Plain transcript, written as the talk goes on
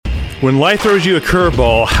When life throws you a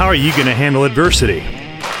curveball, how are you going to handle adversity?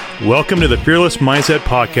 Welcome to the Fearless Mindset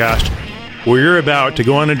Podcast, where you're about to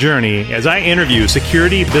go on a journey as I interview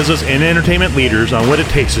security, business, and entertainment leaders on what it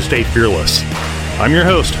takes to stay fearless. I'm your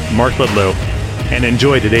host, Mark Ludlow, and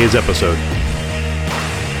enjoy today's episode.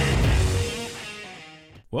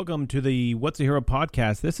 Welcome to the What's a Hero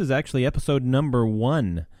podcast. This is actually episode number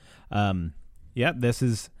 1. This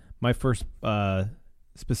is my first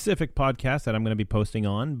specific podcast that I'm going to be posting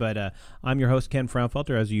on, but I'm your host, Ken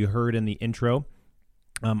Frownfelter, as you heard in the intro.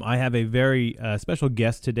 I have a very special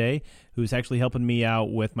guest today who's actually helping me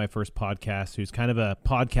out with my first podcast, who's kind of a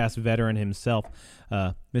podcast veteran himself,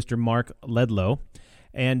 Mr. Mark Ludlow.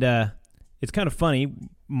 And it's kind of funny,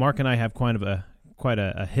 Mark and I have quite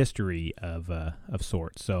a history of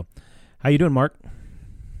sorts. So how you doing, Mark?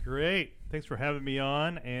 Great. Thanks for having me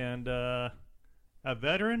on. And a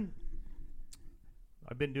veteran?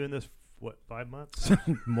 I've been doing this, 5 months?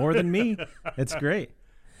 More than me. It's great.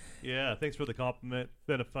 Yeah, thanks for the compliment. It's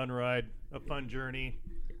been a fun ride, a fun journey.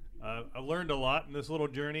 I learned a lot in this little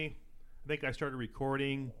journey. I think I started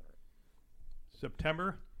recording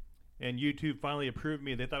September, and YouTube finally approved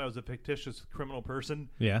me. They thought I was a fictitious criminal person.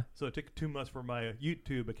 Yeah. So it took 2 months for my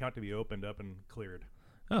YouTube account to be opened up and cleared.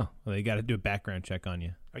 Oh, well, they got to do a background check on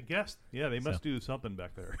you. I guess. Yeah, they must do something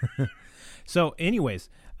back there. So anyways,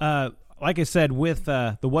 like I said, with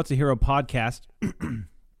the What's a Hero podcast,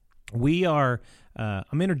 we are...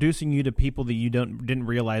 I'm introducing you to people that you didn't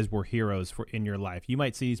realize were heroes in your life. You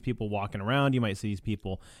might see these people walking around. You might see these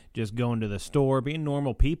people just going to the store, being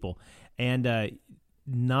normal people, and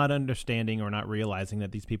not understanding or not realizing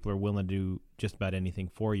that these people are willing to do just about anything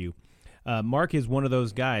for you. Mark is one of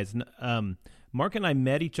those guys. Mark and I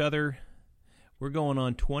met each other, we're going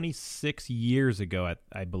on 26 years ago,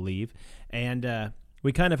 I believe, and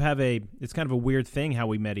we kind of have it's kind of a weird thing how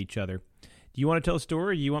we met each other. Do you want to tell a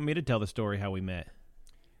story, or do you want me to tell the story how we met?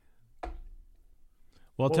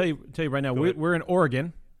 Well, I'll tell you right now, we're in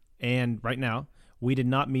Oregon, and right now, we did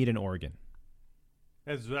not meet in Oregon.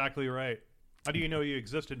 That's exactly right. How do you know you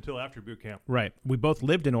existed until after boot camp? Right. We both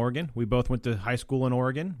lived in Oregon. We both went to high school in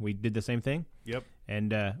Oregon. We did the same thing. Yep.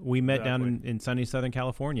 And we met down in sunny Southern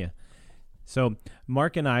California. So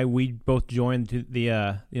Mark and I, we both joined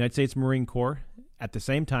the United States Marine Corps at the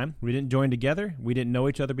same time. We didn't join together. We didn't know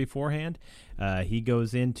each other beforehand. He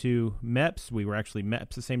goes into MEPS. We were actually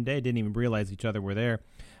MEPS the same day. Didn't even realize each other were there.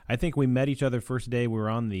 I think we met each other first day. We were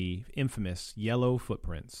on the infamous Yellow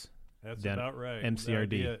Footprints. That's about right.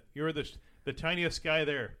 MCRD. You were the tiniest guy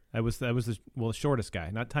there. I was the shortest guy,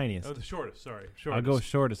 not tiniest. Oh, the shortest. Sorry, shortest. I'll go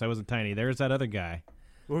shortest. I wasn't tiny. There's that other guy.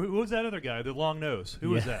 Who was that other guy? The long nose. Who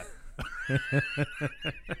was that?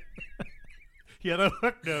 He had a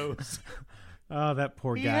hook nose. Oh, that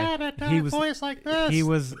poor guy. He had a dark voice like this. He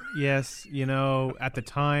was, yes, at the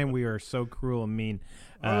time we were so cruel and mean.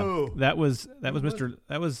 That was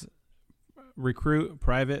recruit,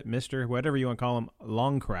 private, Mr., whatever you want to call him,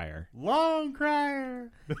 Long Crier. Long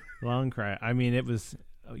Crier. Long Crier. I mean, it was,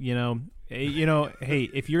 hey,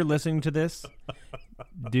 if you're listening to this,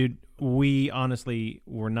 dude, we honestly,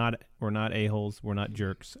 we're not a-holes. We're not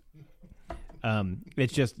jerks.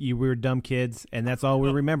 It's just we were dumb kids, and that's all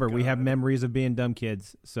we remember. We have memories of being dumb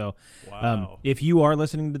kids. So, wow. If you are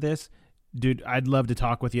listening to this, dude, I'd love to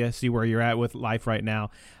talk with you, see where you're at with life right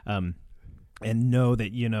now, and know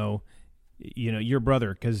that your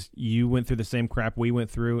brother, because you went through the same crap we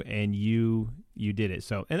went through, and you did it.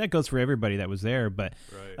 So, and that goes for everybody that was there. But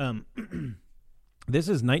right. This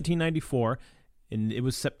is 1994, and it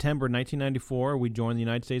was September 1994. We joined the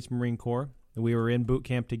United States Marine Corps. We were in boot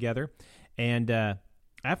camp together. And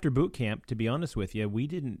after boot camp, to be honest with you,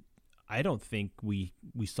 I don't think we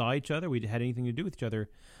saw each other. We had anything to do with each other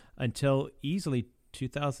until easily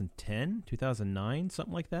 2010, 2009,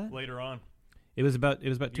 something like that. Later on. It was about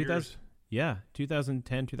 2000. Yeah,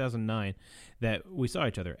 2010, 2009 that we saw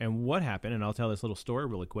each other. And what happened, and I'll tell this little story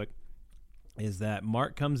really quick, is that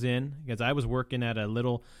Mark comes in, because I was working at a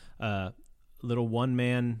little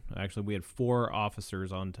one-man, actually we had 4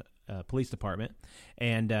 officers on police department,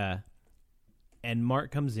 and Mark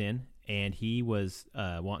comes in, and he was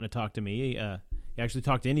wanting to talk to me. He actually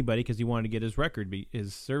talked to anybody because he wanted to get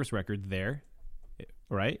his service record there,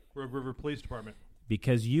 right? Rogue River Police Department.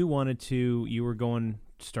 Because you were going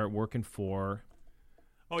to start working for...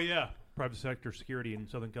 Oh, yeah. Private sector security in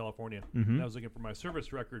Southern California. Mm-hmm. And I was looking for my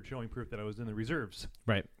service record showing proof that I was in the reserves.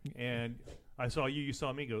 Right. And I saw you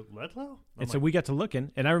saw me, go, Ludlow? So we got to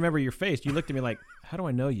looking, and I remember your face. You looked at me like, how do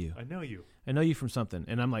I know you? I know you. I know you from something.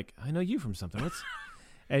 And I'm like, I know you from something.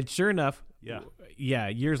 And sure enough,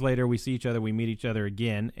 years later, we see each other, we meet each other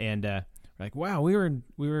again, and we're like, wow, we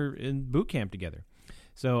were in boot camp together.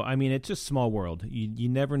 So I mean, it's just small world. You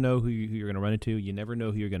never know who you're going to run into. You never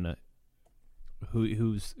know who you're going to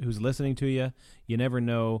who's listening to you. You never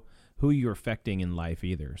know who you're affecting in life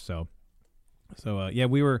either. So yeah,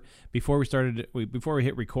 we were before we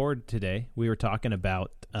hit record today, we were talking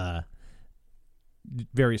about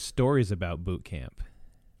various stories about boot camp.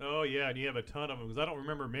 Oh yeah, and you have a ton of them because I don't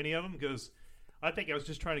remember many of them because I think I was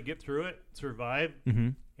just trying to get through it, survive,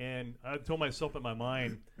 and I told myself in my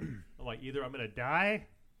mind, I'm like, either I'm going to die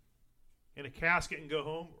in a casket and go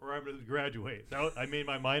home, or I'm going to graduate. I made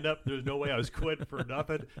my mind up. There's no way I was quitting for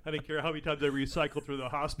nothing. I didn't care how many times I recycled through the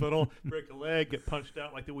hospital, break a leg, get punched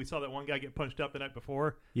out. Like we saw that one guy get punched out the night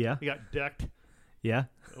before. Yeah, he got decked. Yeah,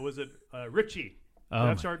 was it Richie? Oh,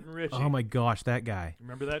 Staff Sergeant Richie. Oh my gosh, that guy!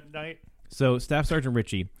 Remember that night? So Staff Sergeant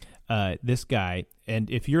Richie, this guy, and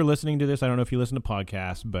if you're listening to this, I don't know if you listen to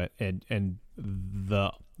podcasts, but and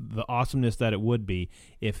the awesomeness that it would be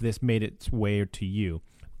if this made its way to you,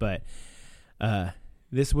 but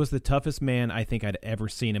this was the toughest man I think I'd ever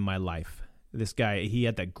seen in my life. This guy, he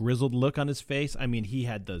had that grizzled look on his face. I mean, he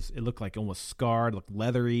had those. It looked like almost scarred, looked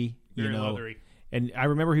leathery, Very leathery. And I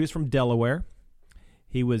remember he was from Delaware.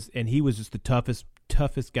 He was just the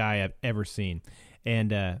toughest guy I've ever seen,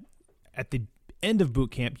 and at the end of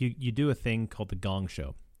boot camp, you do a thing called the gong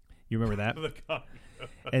show. You remember that? The gong.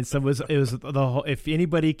 And so it was the whole. If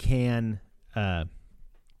anybody can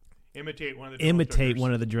imitate one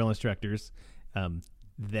of the drill instructors,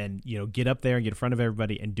 then get up there and get in front of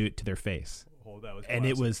everybody and do it to their face. Oh, that was classic.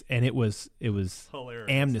 It was hilarious.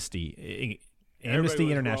 Amnesty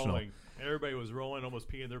International. Everybody was rolling, almost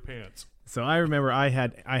peeing their pants. So I remember I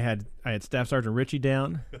had Staff Sergeant Richie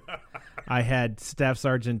down. I had Staff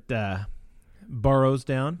Sergeant Burrows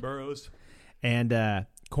down. And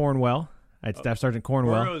Cornwell. I had Staff Sergeant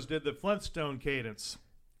Cornwell. Burrows did the Flintstone cadence.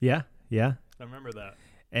 Yeah. I remember that.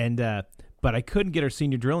 And but I couldn't get our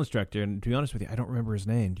senior drill instructor, and to be honest with you, I don't remember his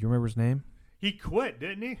name. Do you remember his name? He quit,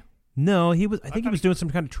 didn't he? No, he was. I think he was doing some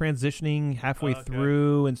kind of transitioning halfway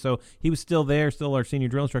through, and so he was still there, still our senior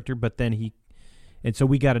drill instructor. But then so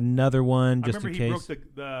we got another one just in case. I remember he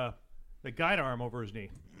broke the guide arm over his knee.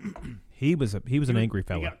 He was an angry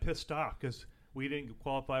fella. He got pissed off because we didn't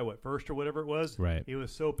qualify first or whatever it was. Right. He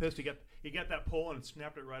was so pissed. He got that pole and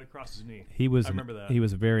snapped it right across his knee. I remember that. He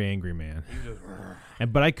was a very angry man. He was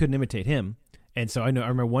but I couldn't imitate him, and so I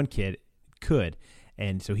remember one kid could.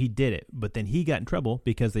 And so he did it, but then he got in trouble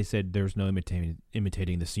because they said there's no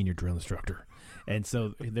imitating the senior drill instructor. And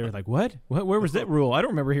so they were like, what? Where was that rule? I don't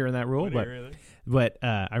remember hearing that rule. But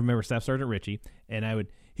I remember Staff Sergeant Richie, and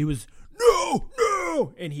he was,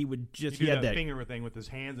 no! And he would just, he had that finger thing with his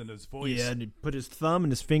hands and his voice. Yeah, and he'd put his thumb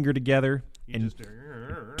and his finger together. And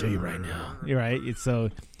tell you right now. You're right. So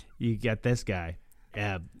you got this guy.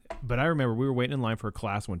 But I remember we were waiting in line for a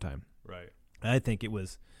class one time. Right. I think it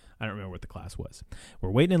was, I don't remember what the class was.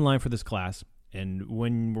 We're waiting in line for this class, and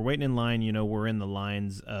when we're waiting in line, we're in the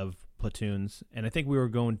lines of platoons, and I think we were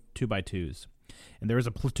going 2x2s. And there was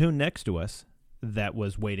a platoon next to us that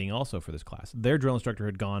was waiting also for this class. Their drill instructor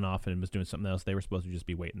had gone off and was doing something else. They were supposed to just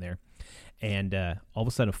be waiting there. And all of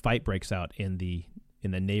a sudden a fight breaks out in the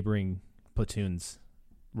neighboring platoon's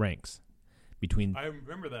ranks. I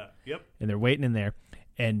remember that. Yep. And they're waiting in there,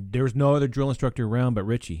 and there's no other drill instructor around but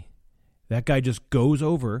Richie. That guy just goes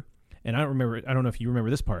over, and I don't know if you remember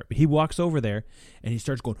this part, but he walks over there, and he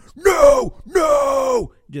starts going, no,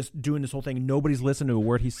 just doing this whole thing. Nobody's listening to a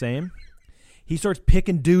word he's saying. He starts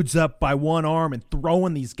picking dudes up by one arm and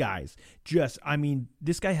throwing these guys.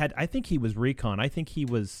 This guy I think he was recon. I think he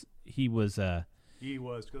was, because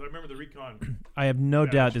I remember the recon. I have no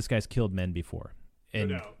doubt this guy's killed men before. No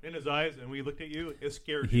doubt. In his eyes, and we looked at you, it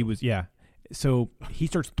scared you. He was, yeah. So he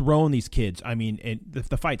starts throwing these kids. And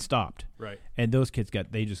the fight stopped. Right. And those kids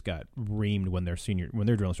got reamed when their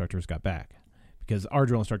drill instructors got back, because our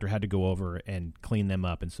drill instructor had to go over and clean them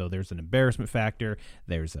up. And so there's an embarrassment factor.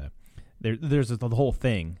 There's the whole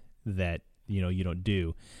thing that you don't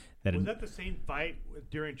do. Was that the same fight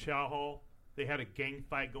during Chow Hall? They had a gang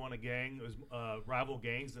fight going. It was rival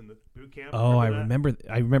gangs in the boot camp. Oh, I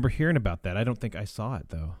remember hearing about that. I don't think I saw it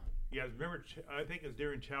though. Yeah, I think it was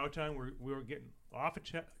during Chow time. We were getting off of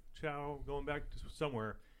Chow, going back to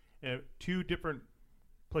somewhere, and two different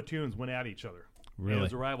platoons went at each other. Really? It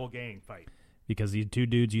was a rival gang fight. Because these two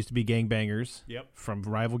dudes used to be gangbangers. Yep. From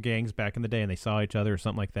rival gangs back in the day, and they saw each other or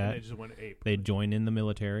something like that. And they just went ape. They joined in the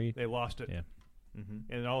military. They lost it. Yeah.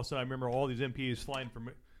 Mm-hmm. And all of a sudden, I remember all these MPs flying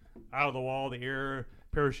from out of the wall, the air,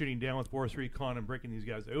 parachuting down with Force Recon and breaking these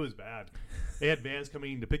guys. It was bad. They had vans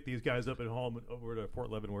coming to pick these guys up and haul them over to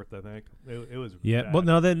Fort Leavenworth, I think. It was bad. Well,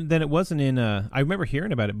 no, then it wasn't in, I remember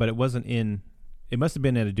hearing about it, but it wasn't in, it must have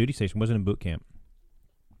been at a duty station. It wasn't in boot camp.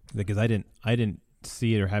 because I didn't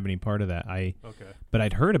see it or have any part of that. But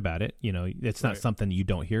I'd heard about it. It's not something you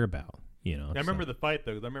don't hear about. I remember the fight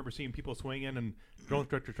though. I remember seeing people swinging and drill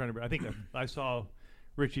instructor trying to. I think I saw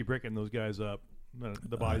Richie bricking those guys up.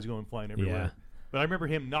 The bodies going flying everywhere. Yeah. But I remember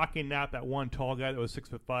him knocking out that one tall guy that was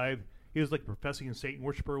 6'5". He was like professing Satan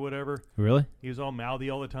worshiper or whatever. Really? He was all mouthy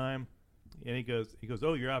all the time. And he goes,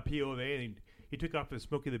 oh, you're out of POA. And he took off his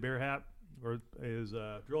Smokey the Bear hat or his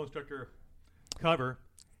drill instructor cover.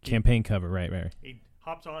 Campaign cover, right. He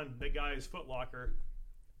hops on the guy's footlocker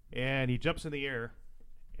and he jumps in the air.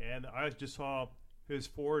 And I just saw his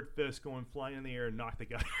forward fist going flying in the air and knock the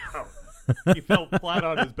guy out. He fell flat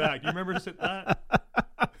on his back. Do you remember that?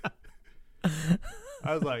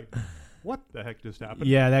 I was like, what the heck just happened?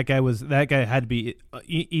 Yeah, that guy had to be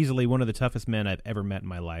easily one of the toughest men I've ever met in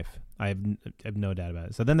my life. I have no doubt about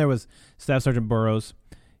it. So then there was Staff Sergeant Burrows.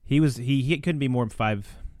 He couldn't be more than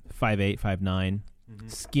 5'8", 5'9",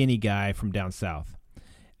 skinny guy from down south.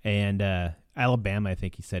 And Alabama, I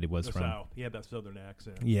think he said he was from. South. He had that southern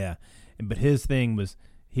accent. Yeah. But his thing was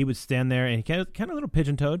he would stand there and he kind of a little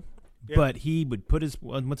pigeon-toed, but he would put his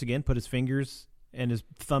fingers and his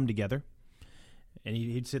thumb together. And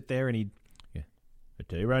he'd sit there and I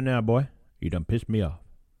tell you right now, boy, you done pissed me off.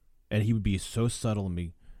 And he would be so subtle and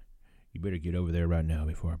be, you better get over there right now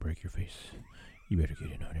before I break your face. You better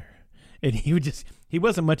get in on there. And he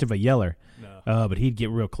wasn't much of a yeller. No. But he'd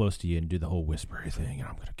get real close to you and do the whole whispery thing, and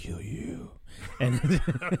I'm going to kill you. And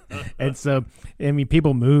and so, I mean,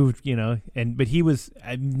 people moved, but he was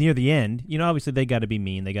near the end, obviously they got to be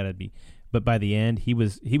mean. But by the end, he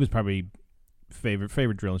was probably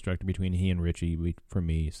favorite drill instructor between he and Richie for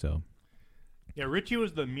me. So yeah, Richie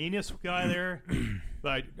was the meanest guy there.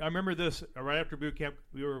 But I remember this right after boot camp,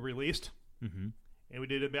 we were released, and we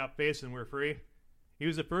did about face and we're free. He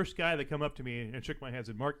was the first guy that come up to me and shook my hand and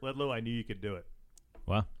said, "Mark Ledlow, I knew you could do it."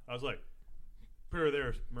 Wow. I was like, "Put her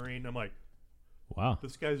there, Marine." I'm like, wow,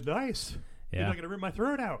 this guy's nice. Yeah. He's not gonna rip my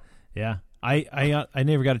throat out. Yeah. I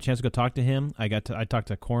never got a chance to go talk to him. I talked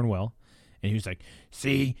to Cornwell. And he was like,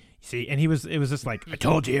 see, and it was just like, I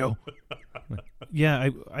told you. Yeah,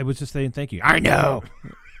 I was just saying thank you. I know.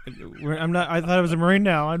 I'm not. I thought I was a Marine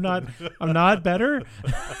now. I'm not better.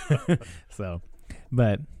 So,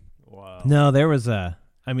 but wow. No, there was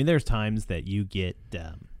there's times that you get.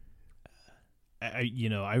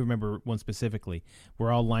 I remember one specifically.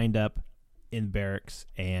 We're all lined up in barracks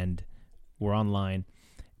and we're on line.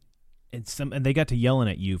 And they got to yelling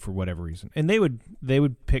at you for whatever reason, and they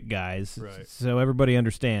would pick guys, right. So everybody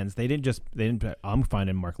understands. They didn't. I'm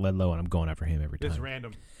finding Mark Ledlow and I'm going after him every time. It's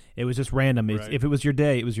random. It was just random. Right. If it was your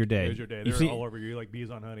day, it was your day. It was your day. They're all over you like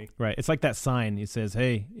bees on honey. Right. It's like that sign. It says,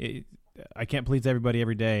 "Hey, I can't please everybody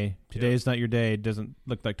every day. Today is not your day. It doesn't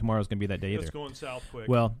look like tomorrow's going to be that day either." It's going south quick.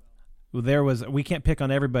 Well, we can't pick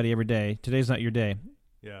on everybody every day. Today's not your day.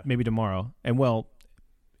 Yeah. Maybe tomorrow. And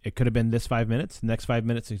it could have been this 5 minutes. Next 5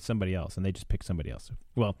 minutes is somebody else, and they just picked somebody else.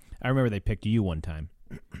 Well, I remember they picked you one time,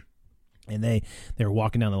 and they were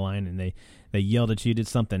walking down the line, and they yelled at you, did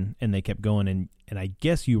something, and they kept going, and I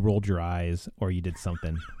guess you rolled your eyes or you did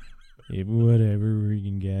something. Whatever,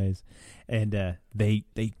 freaking guys. And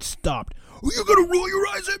they stopped. "Oh, you're going to roll your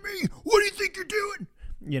eyes at me? What do you think you're doing?"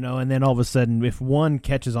 And then all of a sudden, if one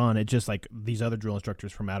catches on, it just like these other drill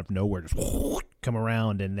instructors from out of nowhere just come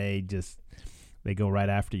around, and they go right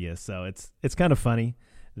after you. So it's kind of funny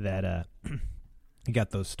that you got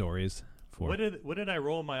those stories. What did I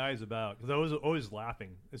roll my eyes about? Because I was always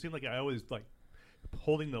laughing. It seemed like I always like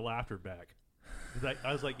holding the laughter back.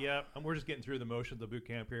 I was like, yeah, we're just getting through the motions of boot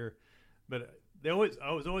camp here. But I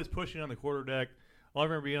was always pushing on the quarterdeck. I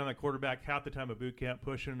remember being on the quarterback half the time of boot camp,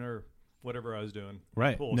 pushing or whatever I was doing.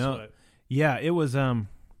 Right. Sweat. Yeah, it was.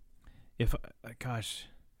 It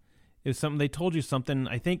was something. They told you something.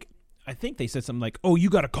 I think they said something like, "Oh, you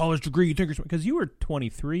got a college degree. You think you're..." Because you were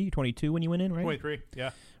 23, 22 when you went in, right? 23,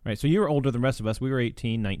 yeah. Right, so you were older than the rest of us. We were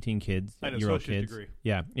 18, 19 kids. I had an associate degree.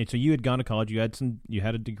 Yeah, and so you had gone to college. You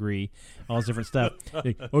had a degree, all this different stuff.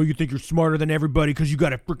 Like, "Oh, you think you're smarter than everybody because you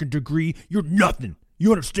got a freaking degree? You're nothing.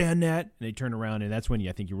 You understand that?" And they turn around, and that's when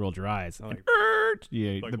I think you rolled your eyes. Like,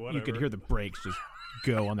 you could hear the brakes just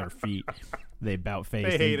go on their feet. They about face.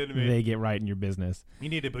 They hated me. They get right in your business. You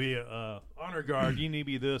need to be honor guard. You need to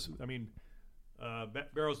be this. I mean,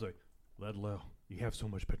 Barrow's like, "Ledlow, you have so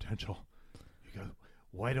much potential. You go,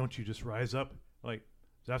 why don't you just rise up?" Like,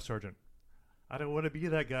 "Staff Sergeant, I don't want to be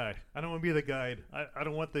that guy. I don't want to be the guide. I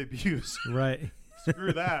don't want the abuse." Right.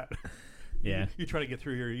 Screw that. Yeah. You try to get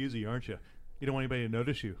through here easy, aren't you? You don't want anybody to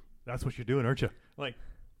notice you. That's what you're doing, aren't you? Like,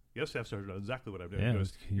 Yes, Staff Sergeant knows exactly what I'm doing. Yeah, He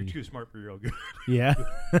goes, you're too smart for your own good. Yeah.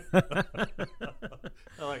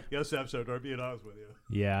 I like, yes, Staff Sergeant, I'm being honest with you.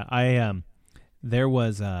 Yeah,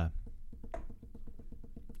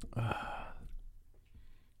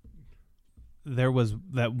 there was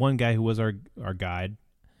that one guy who was our guide.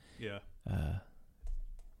 Yeah.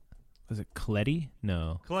 Was it Coletti?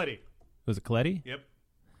 No. Coletti. Was it Coletti? Yep.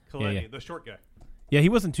 Coletti, Yeah. the short guy. Yeah, he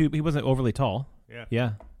wasn't overly tall. Yeah.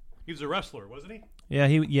 Yeah. He was a wrestler, wasn't he?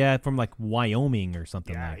 Yeah, from like Wyoming or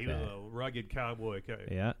something like that. Yeah, he was a rugged cowboy.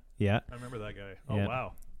 Yeah. I remember that guy. Oh, Yeah.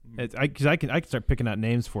 wow. I can start picking out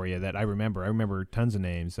names for you that I remember. I remember tons of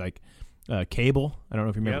names like Cable. I don't know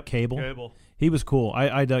if you remember Cable. Cable. He was cool.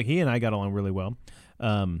 I dug. He and I got along really well.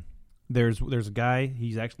 There's a guy.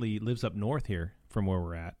 He's actually lives up north here from where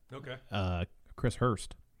we're at. Okay. Chris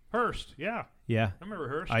Hurst. Hurst. Yeah. Yeah. I remember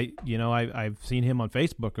Hurst. I've seen him on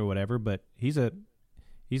Facebook or whatever, but he's a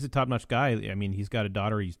top-notch guy. I mean, he's got a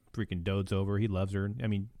daughter. He's freaking dotes over. He loves her. I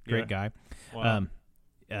mean, great guy. Wow.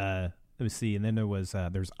 Let me see. And then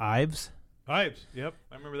there's Ives. Ives. Yep.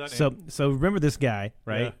 I remember that name. So remember this guy,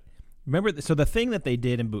 right? Yeah. Remember, so the thing that they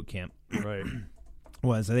did in boot camp Right.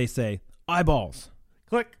 was they say eyeballs,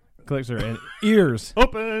 Click. clicks her, and ears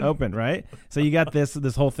Open. right? So you got this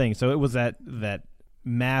whole thing. So it was that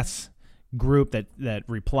mass group that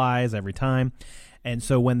replies every time, and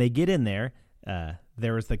so when they get in there,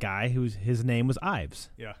 there was the guy his name was Ives.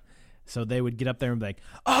 Yeah. So they would get up there and be like,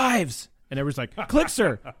 Ives, and everyone's like, clicks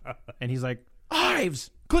her, and he's like, Ives,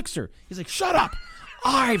 clicks her. He's like, shut up.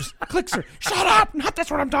 Ives, clicks her. Shut up! Not that's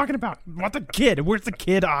what I'm talking about. What the kid? Where's the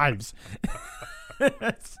kid, Ives?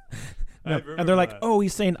 No, and they're like, that. oh,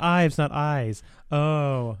 he's saying Ives, not eyes.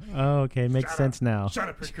 Oh, okay, makes sense now. Shut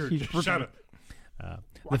up, Richard. Shut up.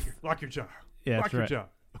 Lock your jaw. Yeah, Lock that's your right. jaw.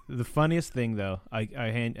 The funniest thing, though, I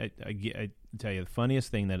tell you, the funniest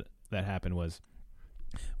thing that happened was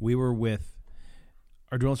we were with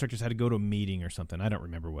our drill instructors had to go to a meeting or something. I don't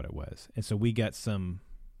remember what it was, and so we got some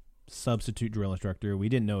substitute drill instructor. We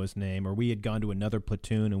didn't know his name, or we had gone to another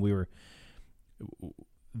platoon and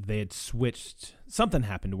they had switched. Something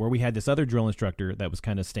happened where we had this other drill instructor that was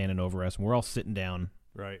kind of standing over us, and we're all sitting down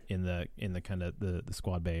Right. in the kind of the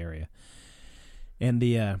squad bay area, and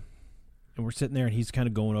and we're sitting there, and he's kind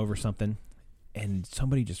of going over something, and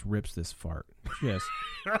somebody just rips this fart, just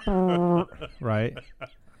right,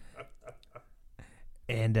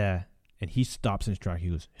 and he stops in his track. He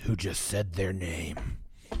goes, "Who just said their name?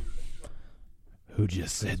 Who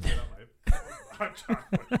just said that?"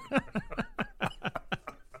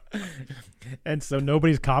 And so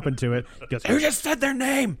nobody's copping to it. He goes, "Who just said their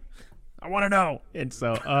name? I want to know." And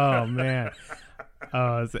so, oh man,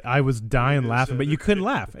 I was dying laughing, but you couldn't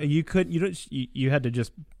laugh. You had to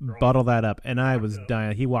just bottle that up. And I was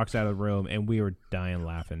dying. He walks out of the room, and we were dying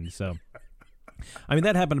laughing. So, I mean,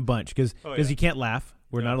 that happened a bunch because you can't laugh.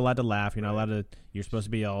 We're not allowed to laugh. You're not allowed to. You're supposed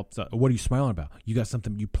to be all. So, what are you smiling about? You got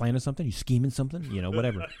something? You planning something? You scheming something?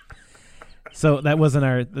 Whatever. So that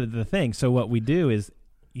wasn't the thing. So what we do is,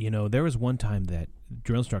 there was one time that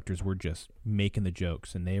drill instructors were just making the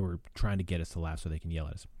jokes, and they were trying to get us to laugh so they can yell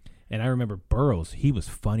at us. And I remember Burroughs. He was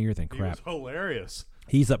funnier than crap. He was hilarious.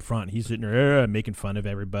 He's up front. He's sitting there making fun of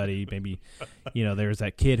everybody. Maybe, there's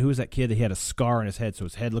that kid. Who was that kid that he had a scar on his head, so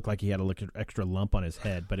his head looked like he had an extra lump on his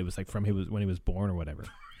head, but it was like from when he was born or whatever.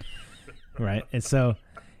 Right? And so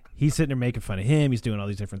he's sitting there making fun of him. He's doing all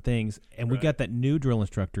these different things. And we got that new drill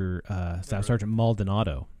instructor, Staff Sergeant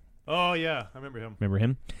Maldonado. Oh, yeah. I remember him. Remember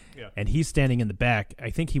him? Yeah. And he's standing in the back. I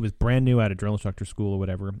think he was brand new out of drill instructor school or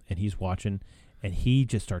whatever, and he's watching, and he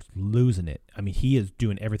just starts losing it. I mean, he is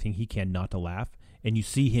doing everything he can not to laugh, and you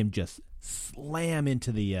see him just slam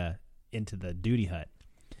into the duty hut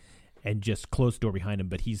and just close the door behind him,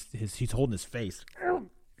 but he's holding his face,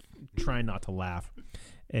 trying not to laugh.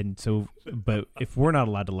 And so, but if we're not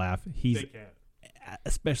allowed to laugh, he's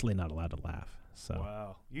especially not allowed to laugh. So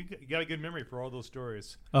wow, you got a good memory for all those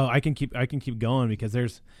stories. Oh, I can keep going because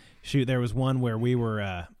there was one where we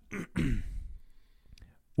were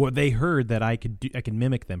well, they heard that I can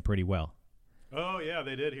mimic them pretty well. Oh yeah,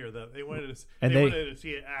 they did hear that. They wanted to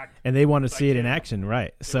see it act, and they want to see it in action,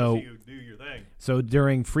 right? So see you do your thing. So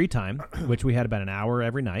during free time, which we had about an hour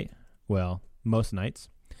every night, well, most nights,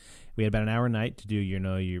 we had about an hour a night to do your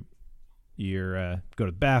go to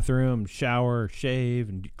the bathroom, shower, shave,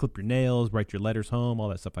 and clip your nails, write your letters home, all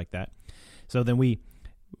that stuff like that. So then we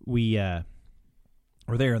were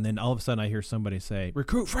there, and then all of a sudden I hear somebody say,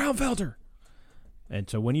 "Recruit Frownfelter." And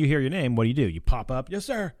so when you hear your name, what do? You pop up, "Yes,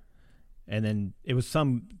 sir." And then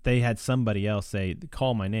they had somebody else say,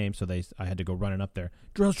 "Call my name." So I had to go running up there.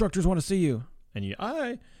 "Drill instructors want to see you." And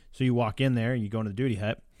so you walk in there and you go into the duty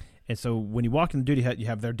hut, And so when you walk in the duty hut, you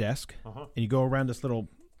have their desk, and you go around this little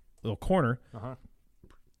corner,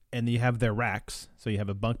 and you have their racks. So you have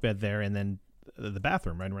a bunk bed there, and then the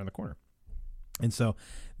bathroom right around the corner. And so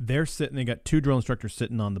they're sitting. They got 2 drill instructors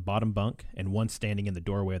sitting on the bottom bunk, and one standing in the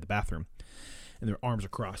doorway of the bathroom, and their arms are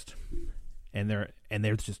crossed, and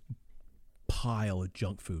there's just pile of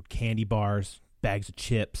junk food, candy bars, bags of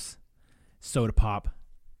chips, soda pop,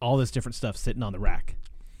 all this different stuff sitting on the rack,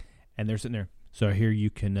 and they're sitting there. So I hear you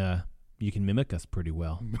can mimic us pretty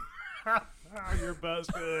well. You're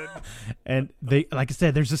busted. And they, like I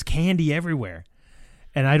said, there's just candy everywhere,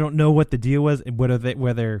 and I don't know what the deal was,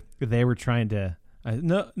 whether they were trying to.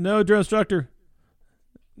 No, drill instructor.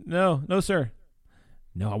 No, sir.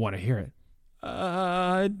 No, I want to hear it.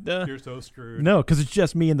 You're so screwed. No, because it's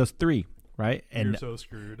just me and those 3, right? And you're so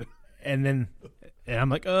screwed. And I'm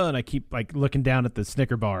like, oh, and I keep like looking down at the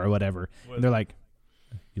Snicker bar or whatever, and they're like,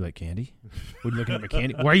 "You like candy? What are you looking at my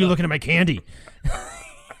candy? Why are you looking at my candy?"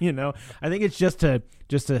 I think it's just to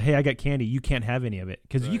hey, I got candy. You can't have any of it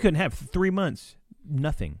because you couldn't have 3 months.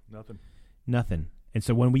 Nothing. And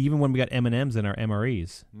so when we got M&Ms in our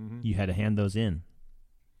MREs, you had to hand those in.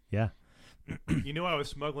 Yeah. I was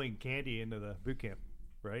smuggling candy into the boot camp,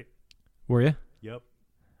 right? Were you? Yep.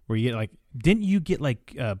 Were you didn't you get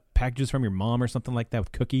packages from your mom or something like that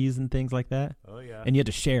with cookies and things like that? Oh yeah. And you had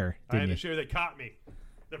to share. I had to share. They caught me.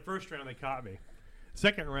 The first round they caught me.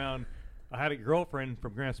 Second round, I had a girlfriend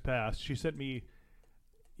from Grants Pass. She sent me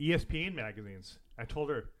ESPN magazines. I told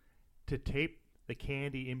her to tape the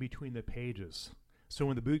candy in between the pages. So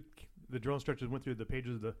when the drill instructors went through the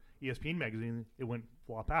pages of the ESPN magazine, it wouldn't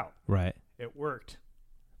flop out. Right. It worked.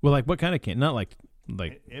 Well, what kind of candy? Not like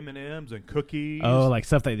M&Ms and cookies. Oh, like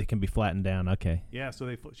stuff that can be flattened down. Okay. Yeah,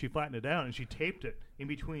 so she flattened it down and she taped it in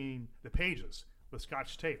between the pages with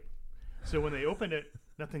Scotch tape. So when they opened it,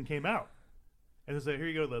 nothing came out. And they said, "Here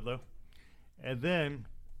you go, Ludlow." And then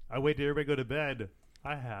I waited till everybody go to bed.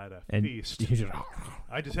 I had a feast.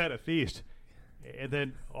 I just had a feast. And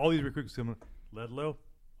then all these recruits come, "Ludlow,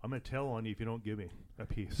 I'm going to tell on you if you don't give me a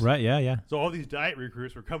piece." Right, yeah. So all these diet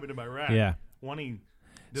recruits were coming to my rack wanting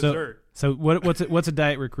dessert. So what's a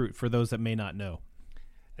diet recruit for those that may not know?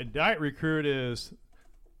 A diet recruit is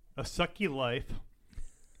a sucky life.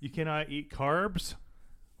 You cannot eat carbs.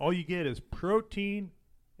 All you get is protein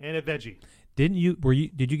and a veggie. Did you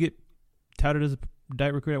get touted as a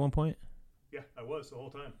diet recruit at one point? Yeah, I was the whole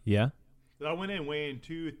time. Yeah. I went in weighing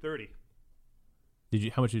 230.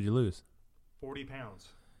 How much did you lose? 40 pounds.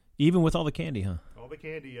 Even with all the candy, huh? All the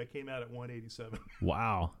candy, I came out at 187.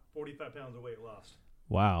 Wow. 45 pounds of weight lost.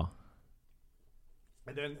 Wow.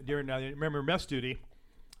 And then remember mess duty,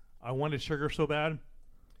 I wanted sugar so bad.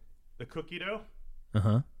 The cookie dough.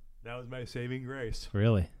 Uh-huh. That was my saving grace.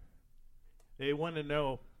 Really? They wanted to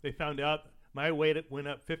know. They found out my weight went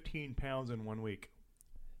up 15 pounds in 1 week.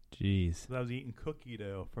 Jeez. So I was eating cookie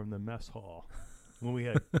dough from the mess hall when we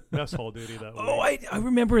had mess hall duty that week. Oh, I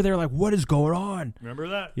remember. They're like, "What is going on?" Remember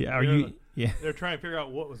that? Yeah. Yeah. They're trying to figure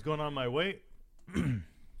out what was going on with my weight.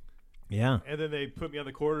 Yeah. And then they put me on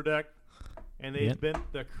the quarterdeck, and they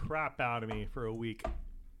bent the crap out of me for a week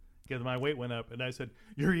because my weight went up. And I said,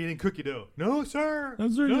 "You're eating cookie dough." "No, sir." "No,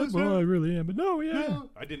 sir. No, sir. Well, I really am, but no, yeah." No.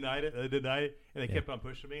 I denied it. And they kept on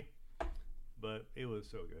pushing me. But it was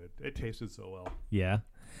so good. It tasted so well. Yeah.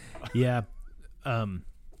 Yeah.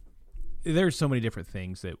 There's so many different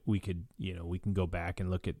things that we could, we can go back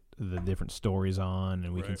and look at the different stories on,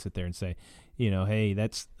 and we can sit there and say, hey,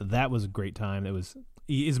 that was a great time. It was,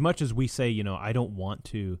 as much as we say, I don't want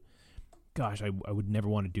to, gosh, I would never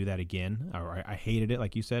want to do that again. Or I hated it.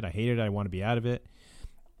 Like you said, I hated it. I want to be out of it.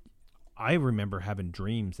 I remember having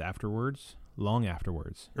dreams afterwards, long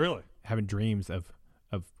afterwards. Really? Having dreams of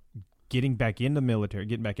getting back in the military,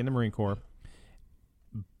 getting back in the Marine Corps.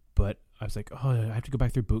 But I was like, oh, I have to go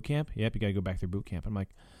back through boot camp? Yep, you got to go back through boot camp. I'm like,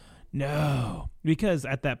 no. Because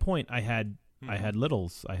at that point, I had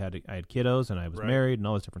littles. I had kiddos, and I was married and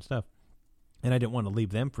all this different stuff. And I didn't want to leave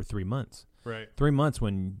them for 3 months. Right. 3 months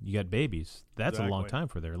when you got babies, that's a long time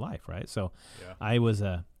for their life, right? So I was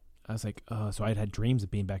like, so I had dreams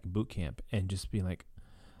of being back in boot camp and just being like,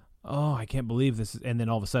 oh, I can't believe this. And then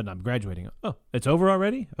all of a sudden I'm graduating. Oh, it's over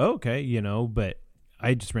already? Okay, but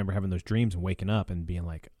I just remember having those dreams and waking up and being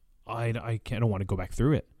like, I don't want to go back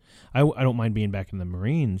through it. I don't mind being back in the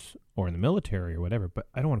Marines or in the military or whatever, but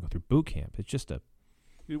I don't want to go through boot camp. It's just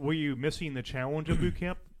Were you missing the challenge of boot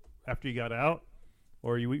camp after you got out?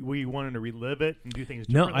 Or were you wanting to relive it and do things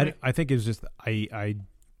differently? No, I think it was just I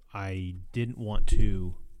didn't want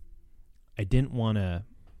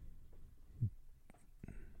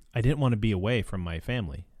to be away from my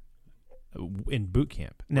family in boot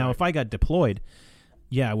camp. Now, if I got deployed,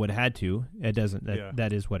 Yeah, I would have had to. It doesn't.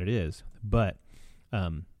 That is what it is. But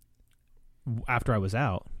after I was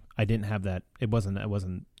out, I didn't have that. It wasn't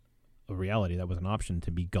a reality. That was an option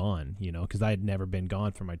to be gone. Because I had never been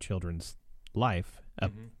gone from my children's life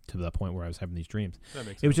up to the point where I was having these dreams. That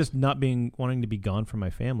makes sense. It was just not wanting to be gone from my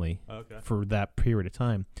family for that period of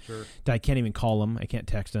time. Sure. I can't even call them. I can't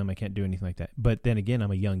text them. I can't do anything like that. But then again,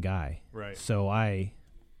 I'm a young guy. Right. So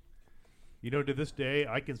to this day,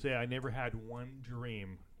 I can say I never had one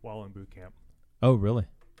dream while in boot camp. Oh, really?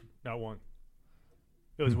 Not one.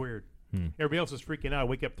 It was weird. Everybody else was freaking out. I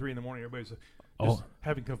wake up 3 a.m. Everybody's just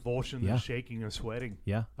having convulsions and shaking and sweating.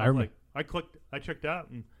 Yeah, I remember. I checked out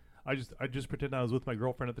and I just pretended I was with my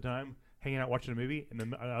girlfriend at the time, hanging out watching a movie, and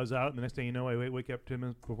then I was out. And the next thing you know, I wake up 10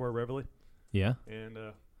 minutes before Reveille. Yeah. And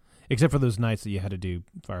except for those nights that you had to do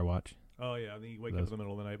fire watch. Oh yeah, and then you wake up in the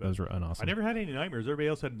middle of the night. Those were unawesome. I never had any nightmares. Everybody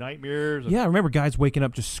else had nightmares. Yeah, I remember guys waking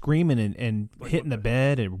up just screaming and hitting the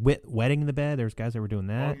bed and wetting the bed. There's guys that were doing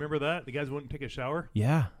that. Oh, remember that? The guys wouldn't take a shower.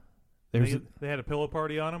 Yeah. They had a pillow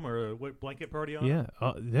party on them or a blanket party on them.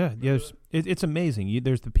 Yeah. It's amazing.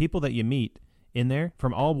 There's the people that you meet in there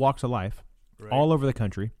from all walks of life, all over the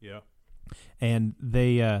country. Yeah. And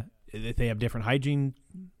they have different hygiene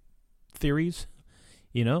theories.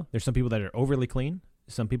 There's some people that are overly clean,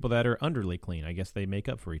 some people that are underly clean. I guess they make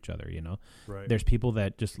up for each other, Right. There's people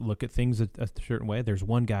that just look at things a certain way. There's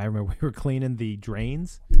one guy, I remember we were cleaning the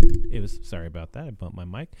drains. Sorry about that. I bumped my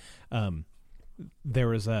mic. There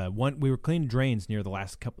was we were cleaning drains near the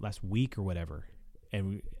last week or whatever.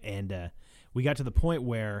 And we got to the point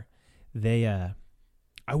where I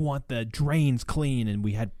want the drains clean, and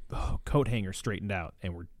we had coat hangers straightened out,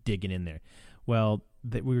 and we're digging in there. Well,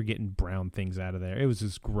 we were getting brown things out of there. It was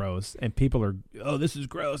just gross, and people are, this is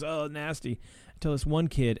gross, nasty. Until this one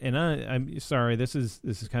kid, and I'm sorry, this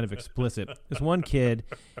is kind of explicit. This one kid,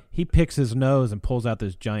 he picks his nose and pulls out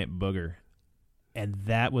this giant booger, and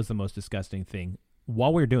that was the most disgusting thing.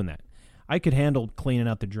 While we were doing that, I could handle cleaning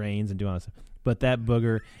out the drains and doing all that stuff. But that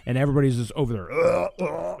booger, and everybody's just over there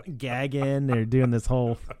gagging. They're doing this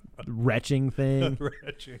whole retching thing.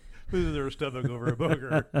 Retching. Losing their stomach over a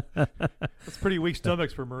booger. That's pretty weak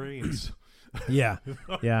stomachs for Marines. Yeah.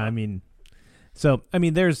 Yeah,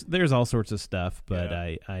 there's all sorts of stuff, but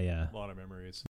a lot of memories.